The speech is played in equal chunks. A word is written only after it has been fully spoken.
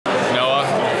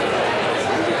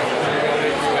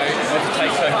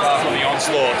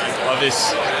onslaught of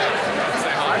this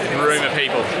room of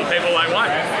people. People like wine.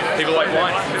 People like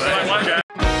wine. People like wine.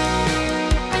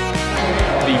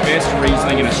 The best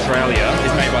Riesling in Australia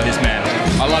is made by this man.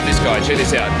 I love this guy. Check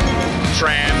this out.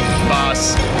 Tram,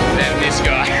 bus, and this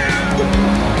guy.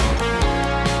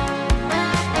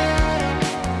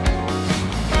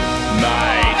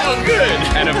 Mate. Oh, good.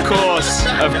 And of course,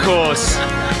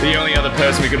 the only other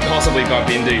person we could possibly bump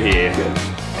into here.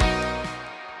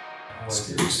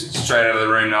 Straight out of the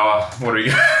room, Noah. What do we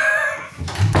got?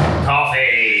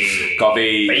 Coffee.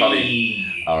 Coffee.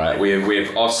 All right, we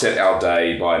have offset our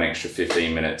day by an extra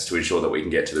 15 minutes to ensure that we can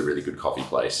get to the really good coffee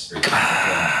place.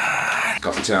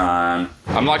 Coffee time.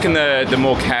 I'm liking the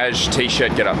more cash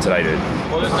t-shirt get up today, dude.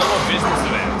 Well, there's no more business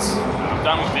events. I'm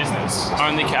done with business.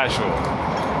 Only casual.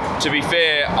 To be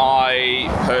fair, I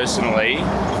personally,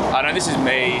 I know this is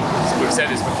me, we've said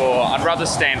this before, I'd rather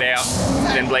stand out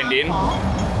than blend in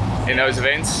those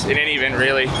events, in any event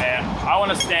really. Yeah, I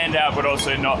want to stand out but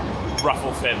also not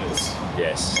ruffle feathers.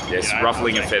 Yes, you know,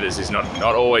 ruffling of feathers is not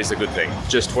always a good thing.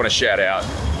 Just want to shout out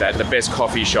that the best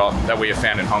coffee shop that we have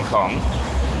found in Hong Kong,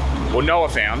 or Noah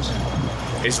found,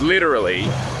 is literally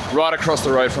right across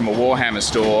the road from a Warhammer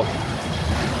store.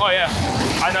 Oh yeah,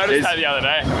 I noticed that the other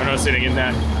day when I was sitting in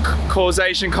there.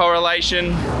 Causation,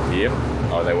 correlation. Yep.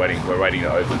 Oh, they're waiting. We're waiting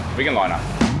to open. We can line up.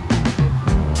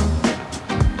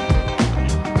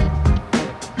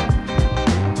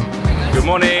 Good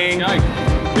morning.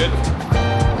 Good.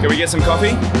 Can we get some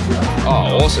coffee?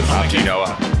 Oh, awesome. After you,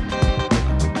 Noah.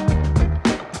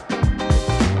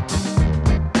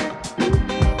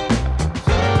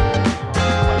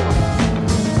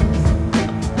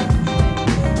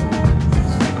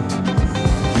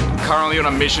 Currently on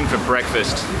a mission for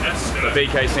breakfast. The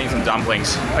BK's seen some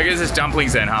dumplings. I guess it's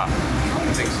dumplings then, huh?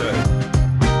 I think so.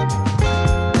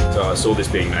 So I saw this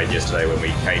being made yesterday when we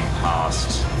came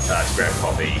past to grab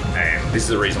coffee, and this is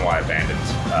the reason why I abandoned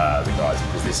the guys,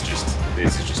 because this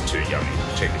is just too yummy.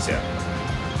 Check this out.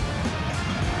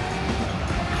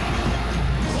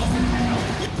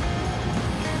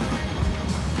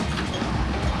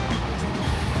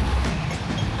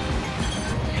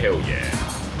 Hell yeah.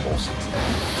 Awesome.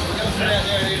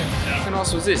 How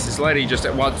nice was this? This lady just,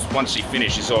 once she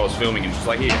finished, she saw I was filming and she's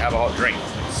like, here, have a hot drink.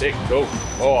 Sick, cool.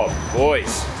 Oh,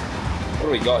 boys. What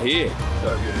do we got here?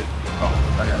 So good.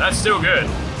 Oh, okay. That's still good.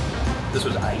 This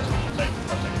was 8.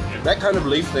 That kind of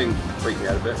leaf thing freaked me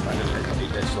out a bit. I didn't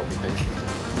eat that sloppy thing.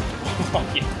 Oh,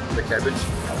 yeah. The cabbage.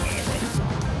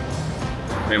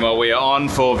 Meanwhile, we are on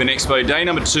for Vinexpo day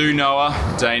number 2, Noah.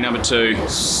 Day number 2.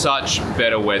 Such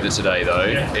better weather today, though.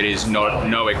 Yeah. It is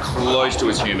nowhere close to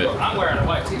as humid. I'm wearing a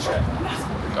white t-shirt.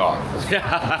 Oh.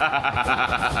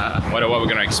 Wonder what we're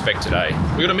going to expect today.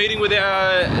 We got a meeting with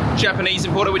our Japanese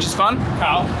importer, which is fun.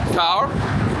 Carl.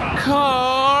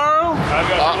 I've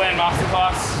got a land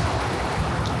masterclass.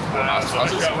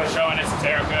 We're showing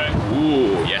esoterica.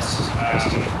 Ooh, yes.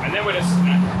 And then we're just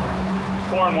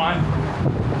pouring wine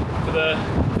for the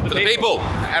people.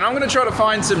 And I'm going to try to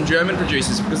find some German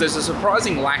producers, because there's a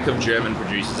surprising lack of German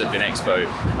producers at Vinexpo.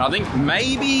 And I think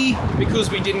maybe because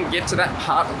we didn't get to that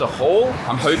part of the hall,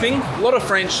 I'm hoping. A lot of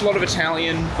French, a lot of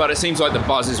Italian, but it seems like the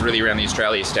buzz is really around the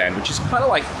Australia stand, which is kind of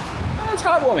like, it's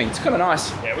heartwarming. It's kind of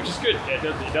nice. Yeah, which is good.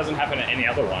 It doesn't happen at any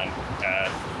other wine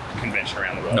convention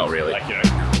around the world. Not really. Like, you know.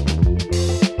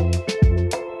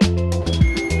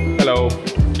 Hello.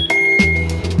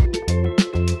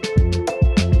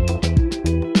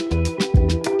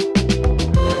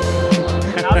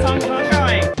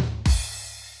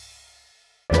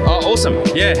 Oh, awesome.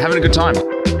 Yeah, having a good time.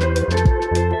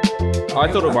 I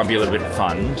thought it might be a little bit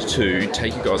fun to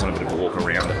take you guys on a bit of a walk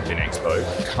around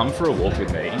Vinexpo. Come for a walk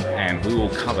with me and we will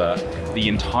cover the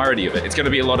entirety of it. It's going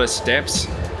to be a lot of steps.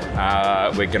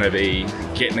 We're going to be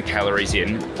getting the calories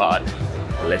in, but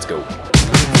let's go.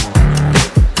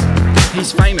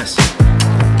 He's famous.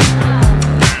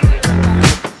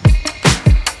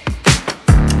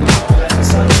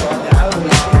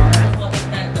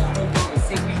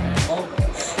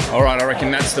 All right, I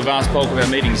reckon that's the vast bulk of our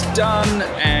meetings done,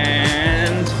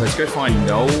 and let's go find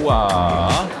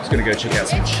Noah. He's gonna go check out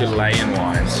some Chilean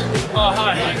wines. Oh,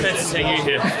 hi, nice to see you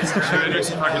here. Should we do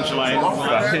some fucking Chilean?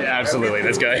 Absolutely,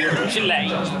 let's go. Chile. You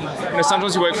know,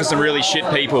 sometimes you work for some really shit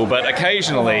people, but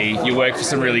occasionally you work for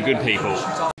some really good people.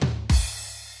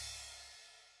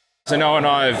 So Noah and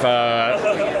I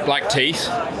have black teeth.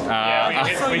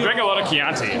 We drink a lot of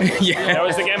Chianti. Yeah. That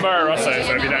was the Gambaro Rosso,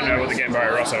 so if you don't know what the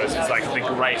Gambaro Rosso is, it's like the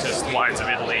greatest wines of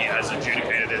Italy as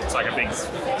adjudicated. It's like a big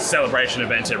celebration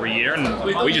event every year. And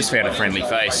We just found a friendly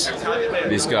face.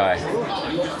 This guy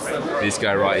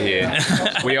right here.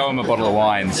 We owe him a bottle of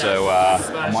wine, so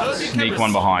I might sneak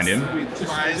one behind him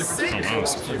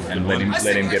and let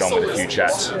him get on with a few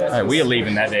chats. Hey, we are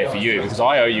leaving that there for you because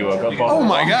I owe you a bottle. Oh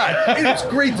my God, it's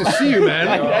great to see you, man.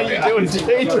 How you doing,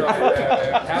 dude?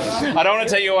 I don't want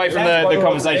to take you away from the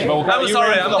conversation, but we'll come.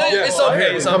 It's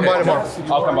okay. Come by tomorrow.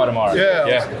 I'll come by tomorrow.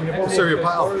 Yeah. Serve your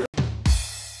pal.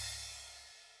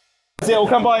 Yeah, we'll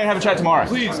come by and have a chat tomorrow.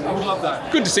 Please, I would love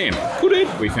that. Good to see him. Good.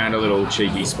 We found a little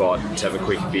cheeky spot to have a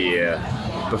quick beer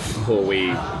before we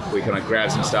kind of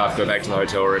grab some stuff, go back to the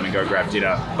hotel room and go grab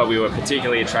dinner. But we were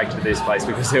particularly attracted to this place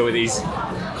because there were these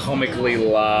comically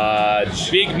large...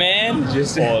 big man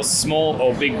or small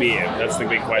or big beer? That's the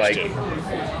big question.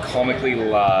 Like, comically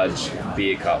large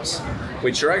beer cups,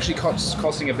 which are actually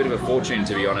costing a bit of a fortune,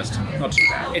 to be honest. Not too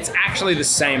bad. It's actually the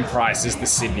same price as the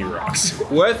Sydney Rocks.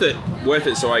 Worth it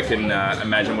so I can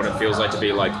imagine what it feels like to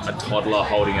be like a toddler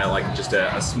holding just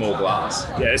a small glass.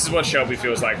 Yeah, this is what Shelby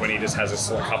feels like when he just has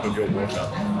a cup of good water.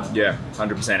 Yeah,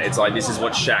 100%. It's like, this is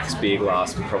what Shaq's beer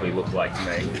glass would probably look like to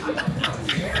me.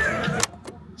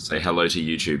 Say hello to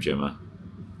YouTube, Gemma.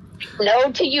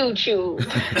 Hello to YouTube.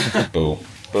 Boo,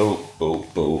 boo, boo,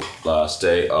 boo. Last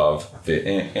day of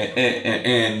Vinexpo.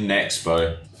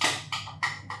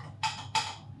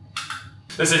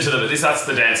 Listen to that's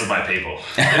the dance of my people.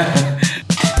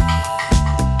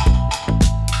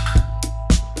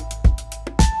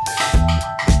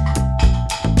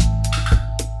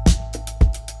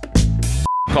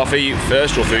 Coffee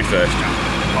first or food first?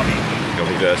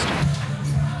 Coffee first.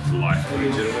 Life.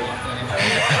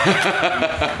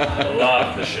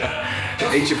 Love the shit.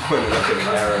 Each appointment I an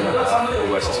hour and a half,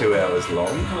 almost 2 hours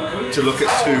long, to look at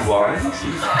 2 wines.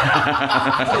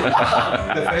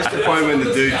 The first appointment,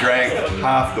 the dude drank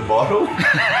half the bottle.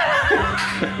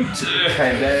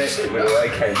 Came back, went away,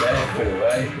 came back, went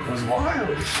away. It was wild.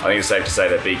 I think it's safe to say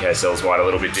that BK sells wine a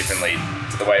little bit differently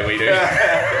to the way we do.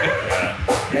 Yeah.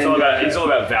 It's all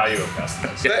about value of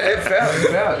customers. It felt.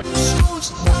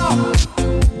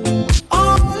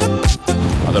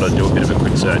 I thought I'd do a bit of a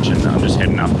quick search, and I'm just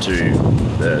heading up to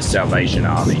the Salvation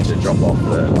Army to drop off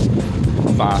the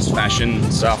fast fashion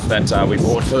stuff that we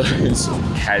bought for those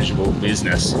casual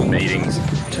business meetings.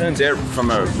 Turns out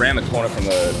from around the corner from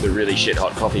the really shit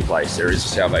hot coffee place, there is a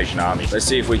Salvation Army. Let's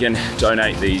see if we can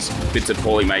donate these bits of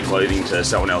poorly made clothing to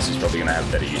someone else who's probably going to have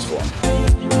better use for them.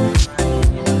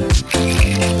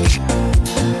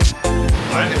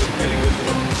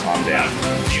 I'm down.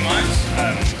 Do you mind?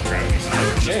 Grabbing me some.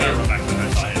 Just go back to the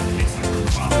hotel.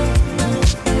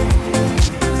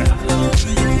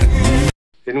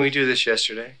 Didn't we do this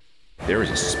yesterday? There is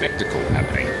a spectacle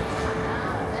happening.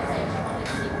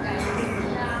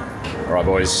 All right,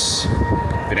 boys.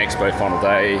 Vinexpo final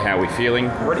day. How are we feeling?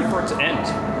 Ready for it to end.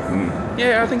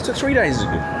 Yeah, I think so. 3 days is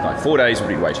good. Like 4 days would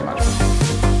be way too much.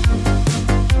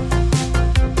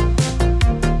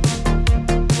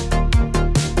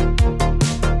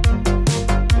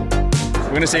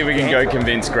 We're going to see if we can go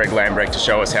convince Greg Lambrecht to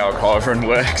show us how a Corvin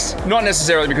works. Not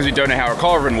necessarily because we don't know how a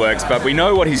Corvin works, but we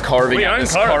know what he's carving at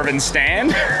this Corvin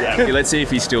stand. Yeah. Let's see if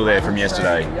he's still there from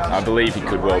yesterday. I believe he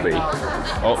could well be.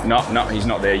 Oh, no, he's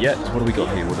not there yet. What do we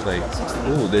got here? What are they?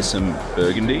 Oh, there's some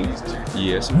Burgundy.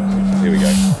 Yes. Here we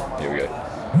go. Here we go.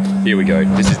 Here we go.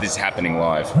 This is happening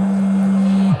live.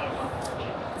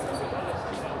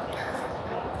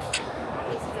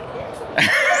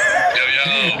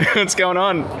 What's going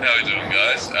on? How are we doing,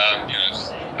 guys?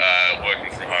 Just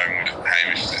working from home with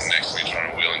Hamish sitting next to me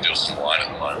trying to wheel and deal some wine at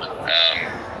the moment.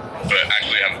 But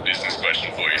actually I have a business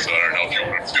question for you, so I don't know if you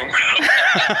want to film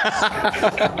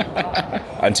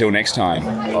it. Until next time.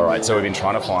 All right, so we've been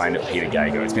trying to find Peter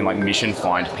Gago. It's been like mission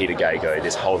find Peter Gago.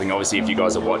 This whole thing, obviously, if you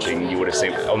guys are watching, you would have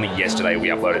seen, only yesterday we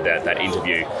uploaded that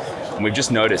interview. And we've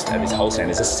just noticed at this whole stand,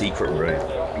 there's a secret room.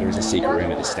 There is a secret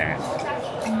room at this stand.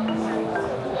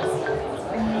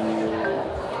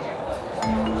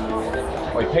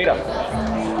 Oi, Peter.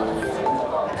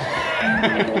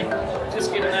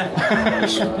 Just get in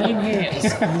champagne here.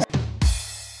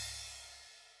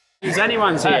 Is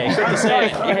anyone's here? Good to see you.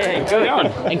 Yeah, good.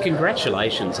 And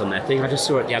congratulations on that thing. I just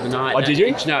saw it the other night. Oh, did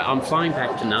you? No, I'm flying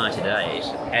back tonight at 8,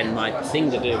 and my thing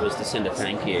to do was to send a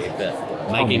thank you for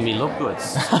making me look good.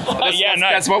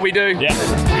 That's what we do. Yeah.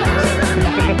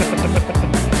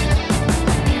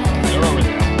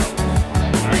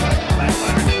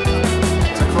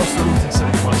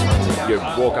 you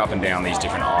walk up and down these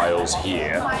different aisles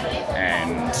here,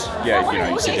 and yeah, you know,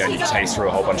 you sit down, you taste through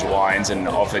a whole bunch of wines, and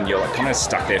often you're like kind of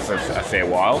stuck there for a fair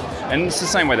while. And it's the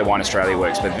same way that Wine Australia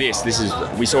works, but this is,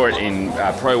 we saw it in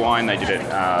Pro Wine, they did it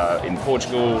in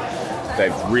Portugal.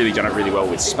 They've really done it really well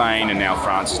with Spain, and now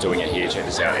France is doing it here. Check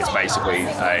this out. It's basically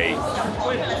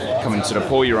come and sort of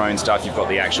pour your own stuff. You've got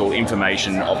the actual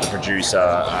information of the producer,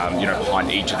 you know, behind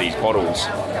each of these bottles,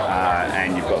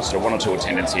 and you've got sort of one or two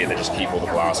attendants here that just keep all the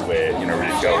glassware, you know,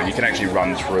 ready to go. And you can actually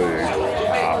run through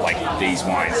like these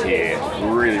wines here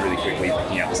really, really quickly,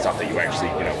 picking out the stuff that you actually,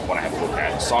 you know, want to have a look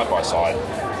at side by side.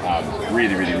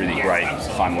 Really, really, really great,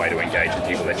 fun way to engage with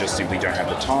people that just simply don't have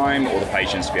the time or the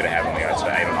patience to be able to have only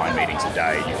sort of 8 or 9 meetings a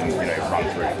day. You can, you know, run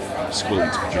through schooling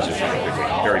to producers really quickly.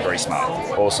 Very, very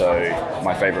smart. Also,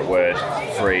 my favourite word,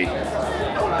 free.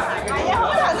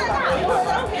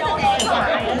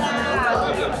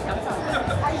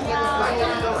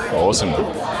 Awesome.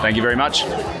 Thank you very much.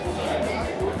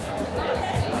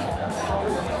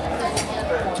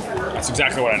 That's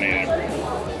exactly what I needed.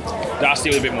 Dusty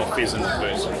with a bit more fizz and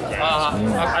booze.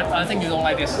 I think you don't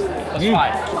like this. That's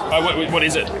fine. What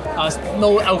is it?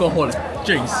 No alcohol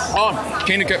drinks. Oh,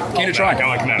 keen to try. I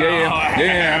like that.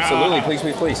 Yeah, absolutely.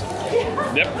 Please.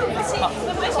 Yep.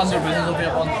 100% of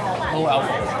beer, no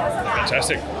alcohol.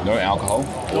 Fantastic. No alcohol.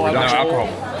 No alcohol.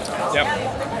 Yep.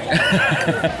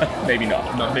 Maybe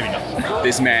not. No, maybe not.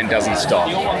 This man doesn't stop.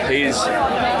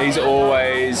 He's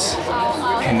always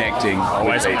connecting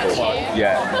with people.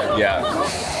 Yeah.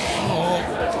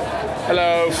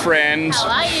 Hello, friend. How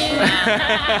are you?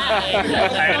 Long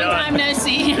time no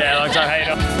see. Yeah, long time. How you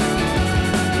doing?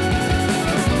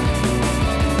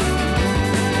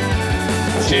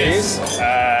 Cheers.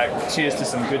 Cheers to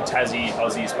some good Tassie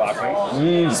Aussie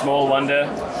sparkling. Small Wonder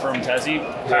from Tassie.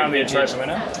 Apparently a trophy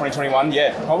winner. 2021,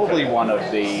 yeah. Probably one of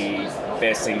the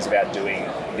best things about doing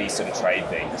these sort of trade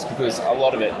things, because a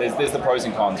lot of it, there's the pros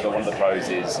and cons, but one of the pros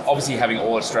is obviously having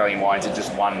all Australian wines in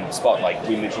just one spot. Like,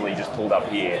 we literally just pulled up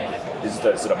here. This is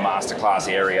the sort of masterclass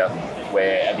area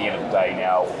where at the end of the day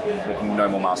now, there's no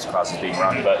more masterclasses being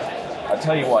run. But I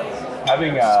tell you what,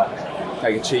 having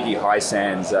like a cheeky High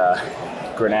Sands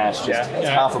Grenache, just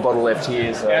half a bottle left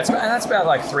here. So. Yeah, and that's about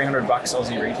like $300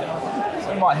 Aussie retail.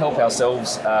 So we might help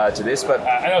ourselves to this, but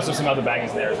and also some other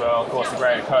bangers there as well. Of course, the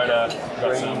Great Dakota,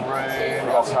 Green Room,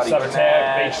 got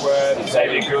Saboteur, Beechworth,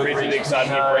 Xavier Goodrich, really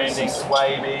excited new branding.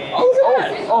 Swaby.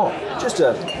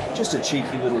 Just a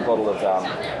cheeky little bottle of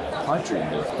pipe dream.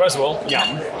 First of all,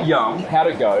 yum. How'd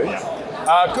it go? Yeah.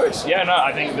 Good. Yeah, no,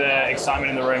 I think the excitement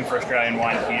in the room for Australian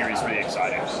wine here is really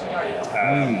exciting.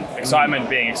 Excitement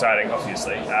being exciting,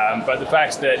 obviously. But the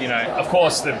fact that, you know, of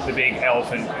course, the big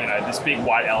elephant, you know, this big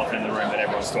white elephant in the room that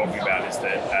everyone's talking about is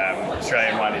that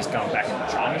Australian wine is coming back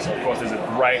into China. So, of course, there's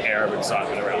a great air of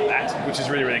excitement around that, which is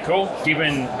really, really cool.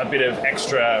 Given a bit of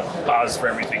extra buzz for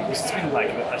everything, because it's been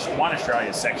like Wine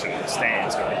Australia section of the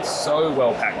stands have been so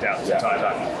well packed out this entire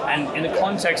time. And in the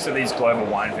context of these global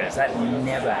wine fairs, that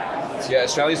never happens. Yeah,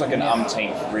 Australia's like an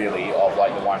umpteenth, really, of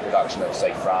like the wine production of,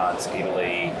 say, France,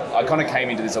 Italy. I kind of came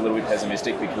into this a little bit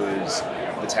pessimistic because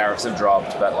the tariffs have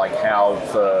dropped, but like how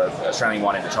for Australian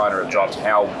wine into China have dropped,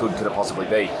 how good could it possibly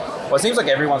be? Well, it seems like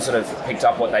everyone sort of picked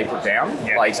up what they put down.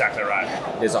 Yeah, like, exactly right.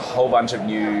 There's a whole bunch of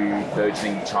new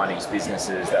burgeoning Chinese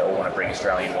businesses that all want to bring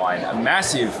Australian wine. A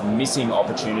massive missing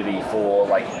opportunity for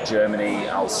like Germany,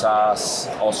 Alsace,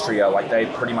 Austria. Like, they're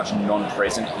pretty much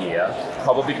non-present here,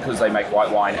 probably because they make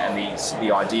white wine, and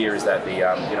the idea is that the you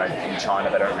know, in China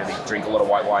they don't really drink a lot of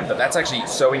white wine. But that's actually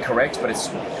so incorrect. But it's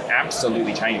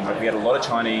absolutely changing. Like, we had a lot of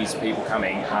Chinese people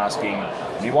coming asking,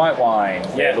 "New white wine?"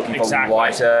 Yeah, looking exactly. for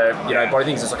lighter. You know, but I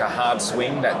think it's just like a hard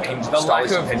swing that the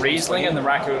lack of Riesling and the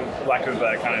lack of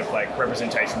kind of like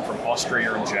representation from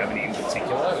Austria and Germany in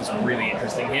particular is really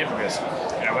interesting here, because,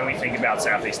 you know, when we think about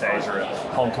Southeast Asia,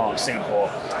 Hong Kong,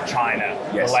 Singapore, China,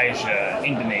 Malaysia,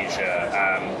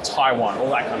 Indonesia, Taiwan,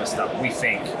 all that kind of stuff, we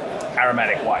think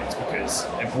aromatic whites because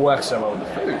it works so well with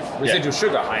the food. Residual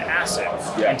sugar, high acid,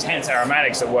 intense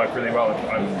aromatics that work really well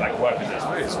with work with this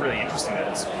food. It's really interesting that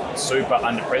it's super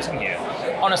underpresent here.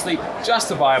 Honestly,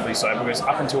 justifiably so, because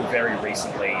up until very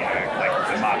recently, you know,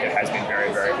 like, the market has been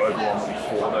very, very overwhelmingly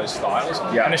for those styles.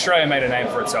 Yeah. And Australia made a name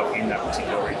for itself in that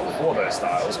particular region for those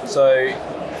styles. So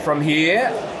from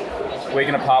here, we're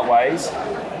going to part ways.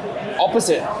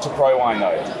 Opposite to Pro Wine,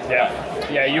 though.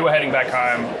 Yeah, you were heading back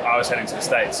home, I was heading to the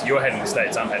States. You're heading to the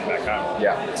States, I'm heading back home.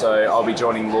 Yeah, so I'll be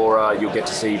joining Laura. You'll get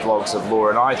to see vlogs of Laura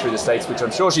and I through the States, which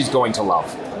I'm sure she's going to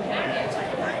love.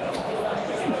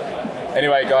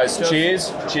 Anyway, guys,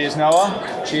 cheers. Cheers,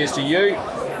 Noah. Cheers to you.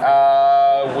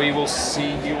 We will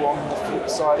see you on the flip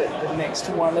side at the next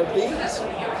one of these.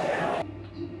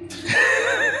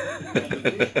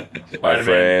 My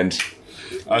friend.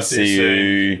 I'll see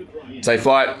you you. Safe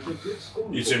flight.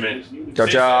 You too, man. Ciao,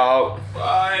 ciao.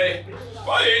 Bye.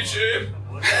 Bye, YouTube.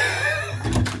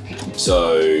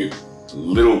 So,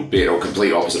 little bit or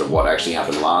complete opposite of what actually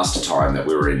happened last time that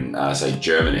we were in, say,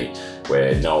 Germany,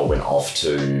 where Noel went off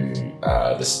to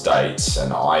the States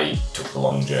and I took the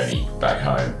long journey back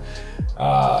home.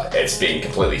 It's been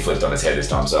completely flipped on its head this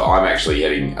time. So I'm actually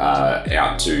heading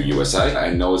out to USA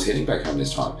and Noel's heading back home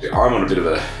this time. I'm on a bit of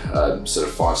a sort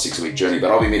of 5-6 week journey,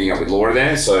 but I'll be meeting up with Laura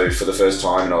there. So for the first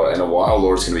time in a while,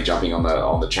 Laura's going to be jumping on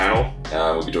the channel.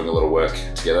 We'll be doing a little work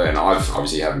together, and I've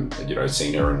obviously haven't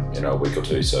seen her in a week or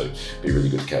two, so it'll be really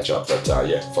good to catch up. But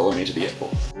yeah, follow me to the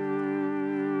airport.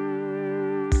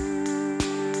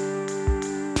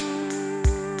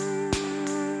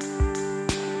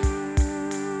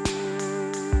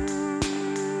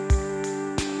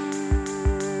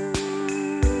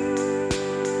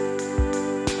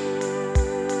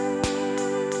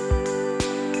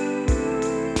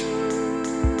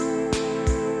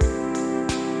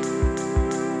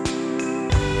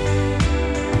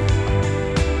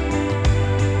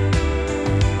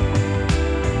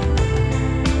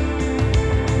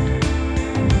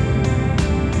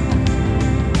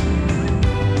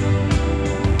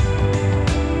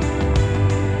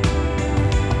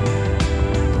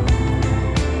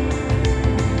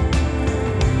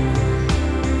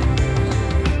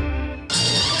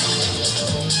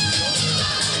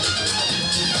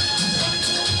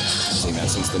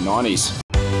 Since the 90s.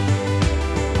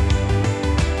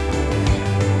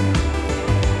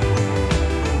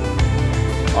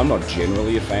 I'm not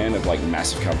generally a fan of like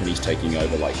massive companies taking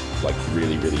over like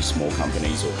really, really small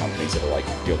companies or companies that are like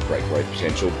got great growth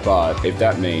potential. But if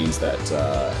that means that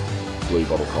Blue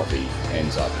Bottle Coffee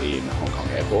ends up in Hong Kong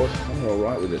Airport, I'm all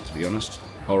right with it, to be honest.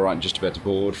 All right, just about to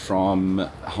board from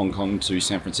Hong Kong to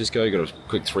San Francisco. Got a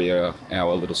quick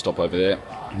 3-hour little stop over there,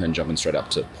 and then jumping straight up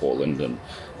to Portland. And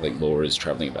I think Laura is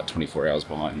traveling about 24 hours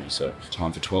behind me, so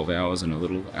time for 12 hours and a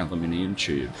little aluminium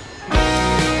tube.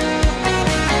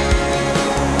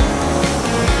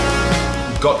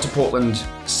 Got to Portland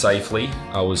safely.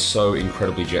 I was so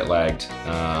incredibly jet lagged.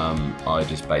 I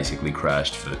just basically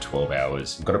crashed for 12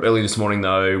 hours. Got up early this morning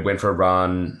though, went for a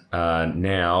run.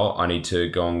 Now I need to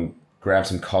go and grab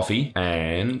some coffee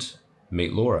and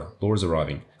meet Laura. Laura's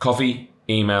arriving. Coffee,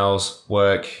 emails,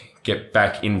 work, get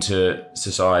back into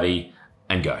society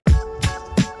and go.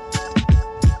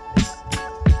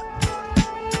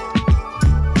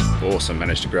 Awesome,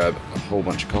 managed to grab a whole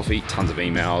bunch of coffee, tons of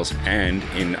emails, and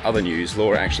in other news,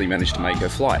 Laura actually managed to make her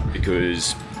flight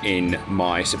because in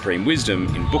my supreme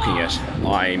wisdom in booking it,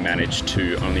 I managed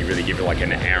to only really give her like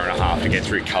an hour and a half to get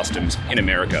through customs in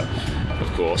America,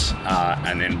 of course,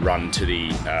 and then run to the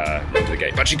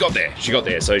gate. But she got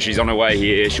there, so she's on her way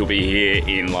here. She'll be here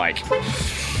in like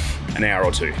an hour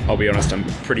or two. I'll be honest, I'm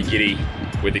pretty giddy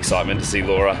with excitement to see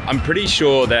Laura. I'm pretty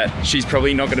sure that she's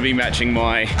probably not going to be matching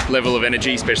my level of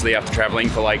energy, especially after traveling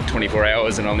for like 24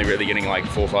 hours and only really getting like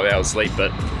 4 or 5 hours sleep,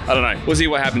 but I don't know. We'll see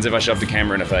what happens if I shove the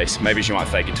camera in her face. Maybe she might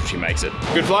fake it till she makes it.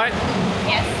 Good flight?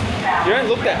 Yes. You don't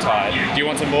look that tired. Do you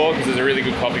want some more? Because there's a really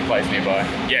good coffee place nearby.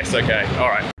 Yes, okay, all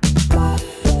right.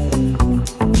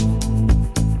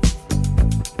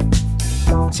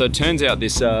 So it turns out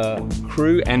this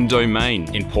crew and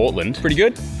domain in Portland, pretty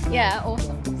good? Yeah,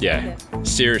 awesome. Yeah,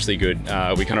 seriously good.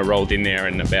 We kind of rolled in there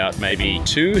and about maybe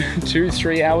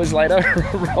 3 hours later,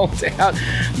 rolled out.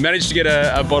 Managed to get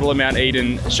a bottle of Mount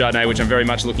Eden Chardonnay, which I'm very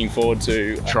much looking forward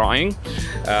to trying,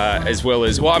 as well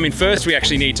as, well, I mean, first we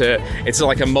actually need to, it's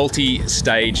like a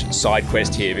multi-stage side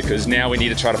quest here because now we need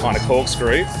to try to find a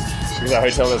corkscrew because our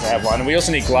hotel doesn't have one. And we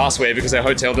also need glassware because our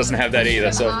hotel doesn't have that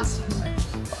either. So,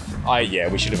 yeah,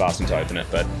 we should have asked him to open it,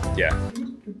 but yeah.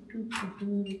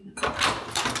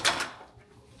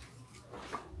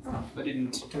 I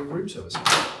didn't do room service.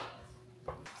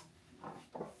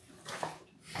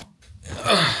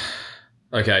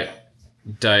 Okay,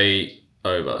 day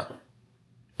over.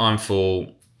 I'm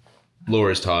full.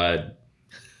 Laura's tired.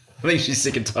 I think she's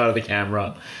sick and tired of the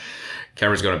camera.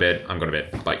 Camera's gone to bed. I'm going to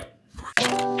bed. Bye.